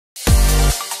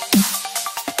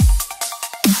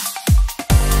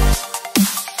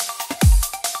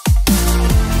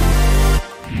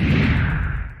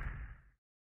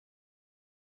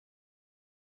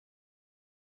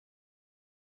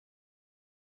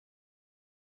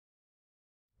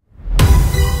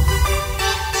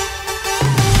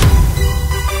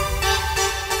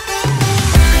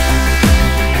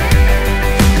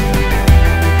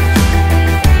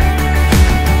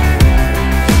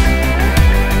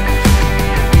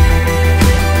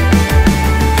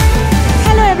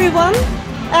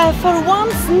for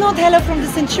once, not hello from the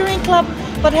Centurion Club,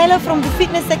 but hello from the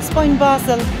Fitness Expo in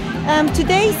Basel.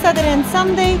 Today, Saturday and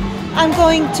Sunday, I'm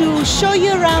going to show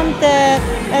you around the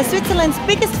Switzerland's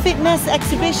biggest fitness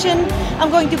exhibition. I'm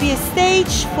going to be a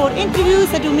stage for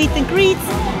interviews, I do meet and greets,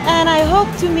 and I hope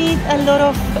to meet a lot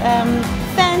of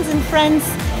fans and friends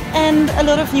and a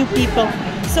lot of new people.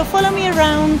 So follow me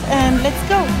around and let's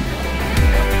go!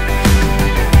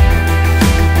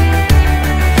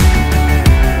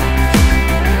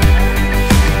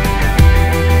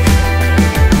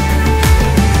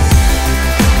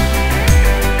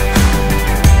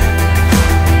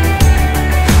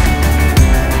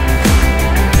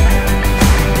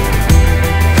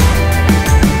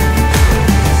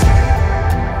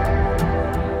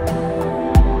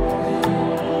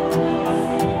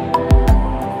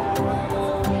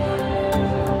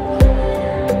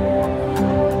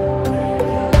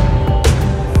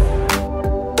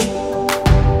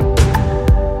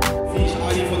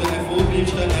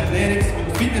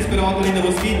 Fitnessberaterinnen, die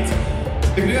es gibt.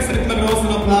 Begrüßen mit einem großen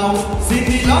Applaus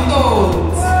Landolt!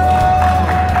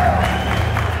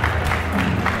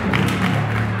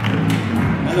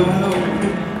 Hallo, hallo!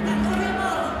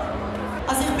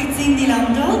 Also ich bin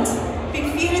Landolt, bin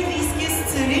 34 aus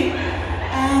Zurich.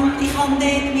 Ich habe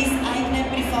dort mein eigenes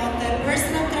privates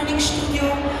Personal Training Studio,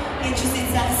 jetzt schon seit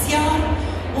 6 Jahren.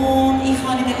 Und ich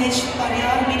habe in den letzten paar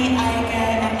Jahren meine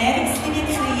eigene Ernährungslinie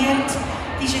kreiert.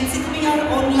 Die ist jetzt seit einem Jahr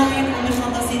online und man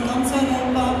kann das in ganz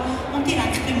Europa und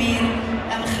direkt bei mir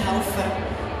kaufen.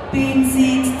 Ich bin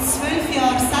seit 12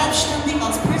 Jahren selbstständig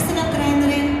als Personal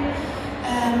Trainerin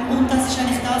und das ist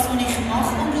eigentlich das, was ich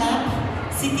mache und lebe,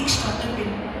 seit ich gestartet bin.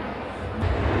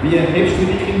 Wie hebst du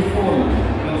dich in Form?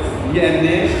 Wie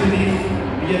ernährst du dich?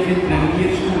 Wie viel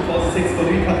trainierst du? Falls es jetzt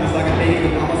Leute hat, die sagen, hey, ich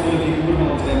will auch so eine Figur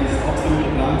haben, das wäre mein absoluter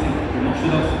Traum. Wie machst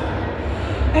du das?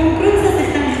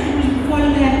 Grundsätzlich denke ich, du musst voll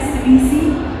Herz dabei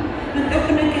sein. Wenn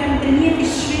jemand nicht gerne trainiert,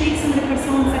 ist es schwierig, so eine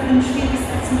Person zu sagen, du musst 4 bis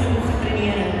 6 Mal in der Woche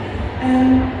trainieren.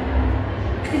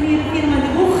 Ich trainiere 4 Mal in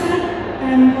der Woche,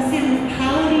 basiert auf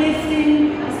Powerlifting,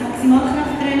 also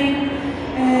Maximalkrafttraining.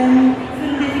 Für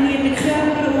einen definierten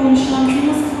Körper und schlanke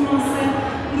Muskelmasse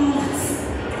braucht es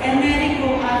Ernährung,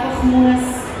 die einfach muss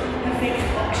perfekt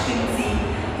abgestimmt sein.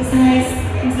 Das heisst,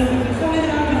 ich schaue für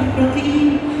Kohlenhydrate, für Protein,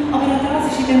 aber auch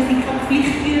das ist in dem Sinne keine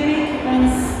Pflichtübung, wenn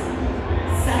es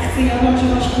 16 Jahre lang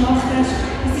schon was gemacht hast.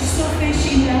 Es ist so fest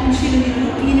in den Lebensstil und in den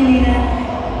Routinen rein.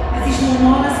 Es ist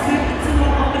normal, es gehört dazu,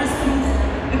 aber es braucht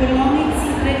über lange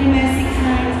Zeit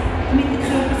Regelmäßigkeit, damit der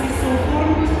Körper sich so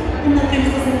formt und natürlich,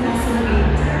 dass er dann auch so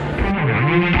bleibt.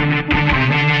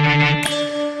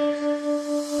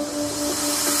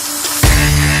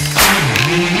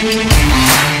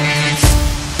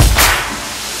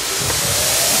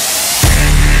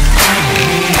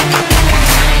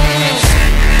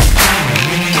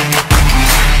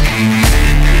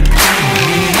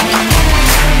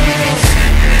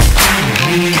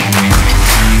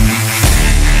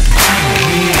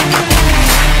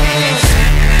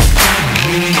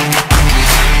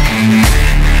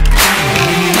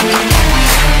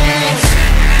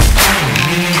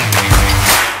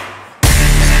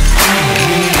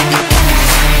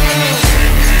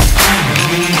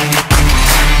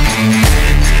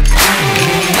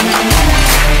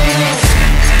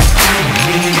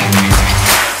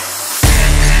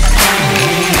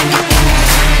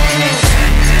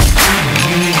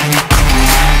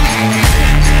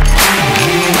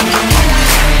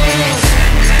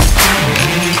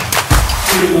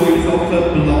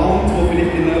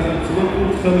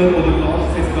 Oder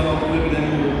lasst es jetzt gerade über den,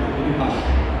 den du hast?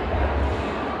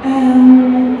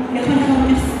 Ich habe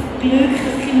natürlich das Glück,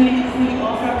 dass ich immer wieder coole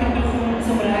Anfragen bekomme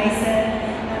zum Reisen.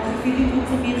 Viele Leute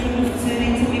probieren schon auf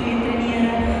Zurich, so wie wir trainieren.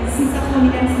 Das sind Sachen,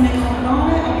 die ich in dem Sinne nicht planen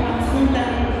kann, aber wenn es kommt,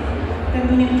 dann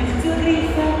muss ich natürlich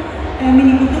zugreifen.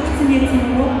 Meine Produkte sind jetzt in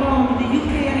Europa und in der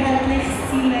UK erhältlich. Das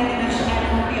Ziel wäre in den nächsten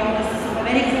 1,5 Jahren, dass das auf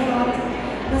Amerika geht.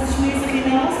 Das ist mir so ein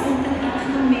das und dann einfach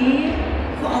noch mehr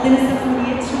von all den Sachen,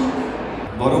 die jetzt schon.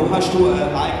 Warum hast du eine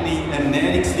eigene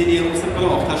Ernährungslinie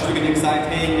rausgebracht? Hast du irgendwie gesagt,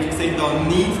 hey, ich sehe da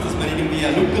nicht, dass man irgendwie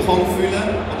eine Lücke füllen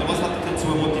kann? Oder was hat dich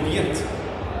dazu motiviert?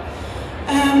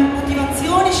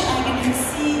 Motivation war eigentlich,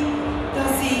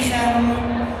 dass ich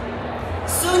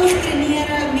so nicht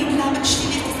trainiere, mit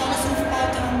Lebensstil, ich das alles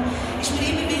aufgebaut habe, ist mir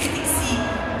immer wichtig gewesen.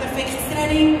 Perfektes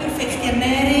Training, perfekte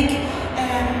Ernährung,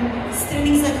 das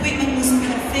Trainingsequipment muss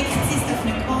perfekt sein, es darf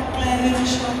nicht wackeln, höherer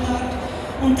Standard.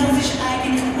 Und das war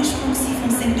eigentlich der Ursprung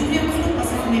vom Centurion Club,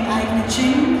 also von meinem eigenen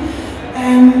Gym.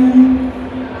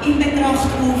 In Betracht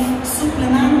auf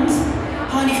Supplement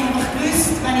habe ich einfach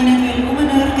gewusst, wenn ich nicht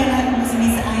rumnörgeln will, muss ich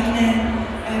mein eigenes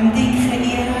Ding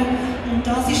kreieren. Und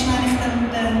das ist eigentlich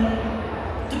dann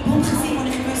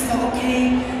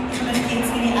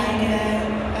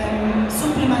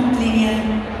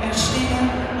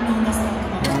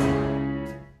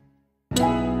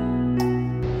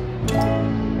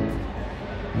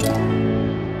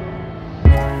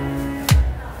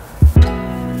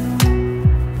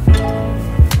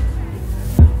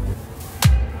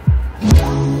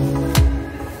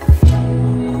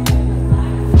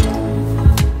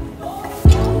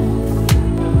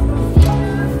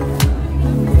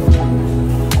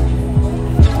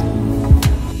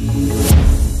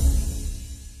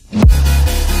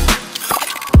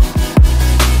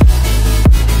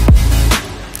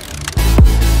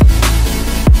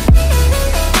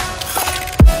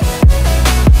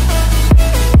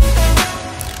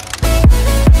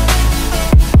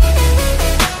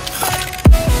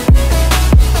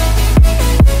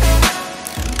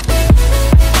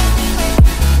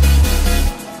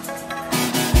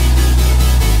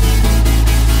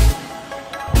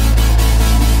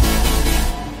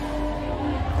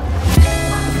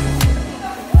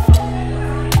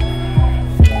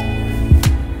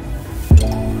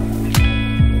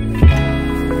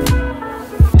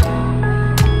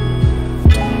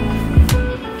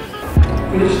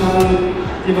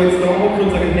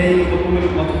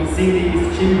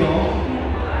Gym gehen.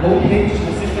 Homepage,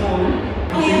 was ist da?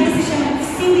 Oh ja, das ist auf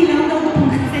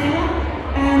cindylandolt.ch.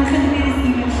 Könnt ihr mir ein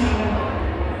E-Mail schreiben.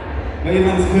 Weil ihr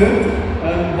es gehört,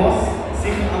 was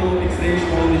sicher auch noch extrem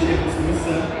spannend ist, eben zu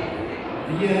wissen,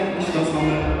 wie ist das, wenn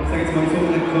man, ich sage jetzt mal, in so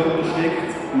einem Körper steckt,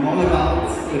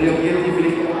 Mannenwelt, reagiert die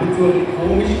vielleicht ab und zu ein bisschen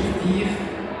komisch auf dich,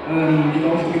 wie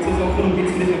gehst du mit so Sachen und gibt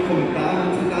es vielleicht noch Kommentare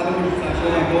und so weiter, wo du sagst, oh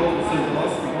mein Gott, was soll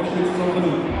das, wie gehst du mit so Sachen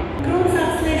um?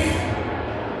 Grundsätzlich,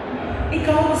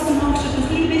 egal was du machst, ob du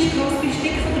klein bist, gross bist,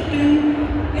 dick oder dünn,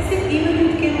 es wird immer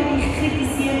Leute geben, die dich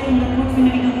kritisieren und nicht gut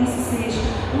finden, wie du aussiehst.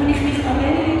 Und wenn ich mich an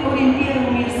den Leuten orientiere,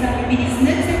 die mir sagen, wie ich es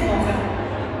nicht machen soll,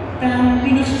 dann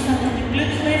bin ich schlussendlich nicht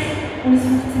glücklich und es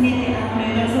funktioniert ja auch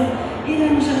nicht. Also,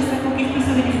 irgendwann muss ich sagen, okay, ich bin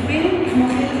so, wie ich bin. Ich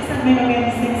mache ehrlich gesagt mega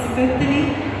gerne sexy Fotos.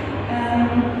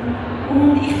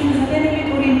 Und ich bin mich an den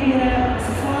Leuten orientieren,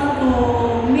 so Fall,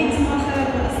 die mitmachen,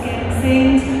 die das gerne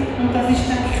sehen. Und das ist,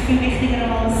 denke ich, viel wichtiger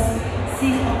als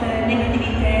sich an der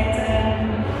Negativität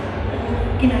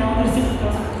genau versuchen zu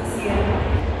fokussieren.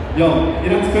 Ja, ihr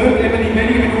habt es gehört, eben in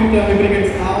wenigen Minuten übrigens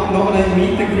auch noch ein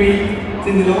Meet and Greet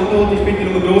in Landolt. Ich bitte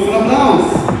um einen großen Applaus.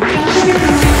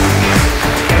 Danke.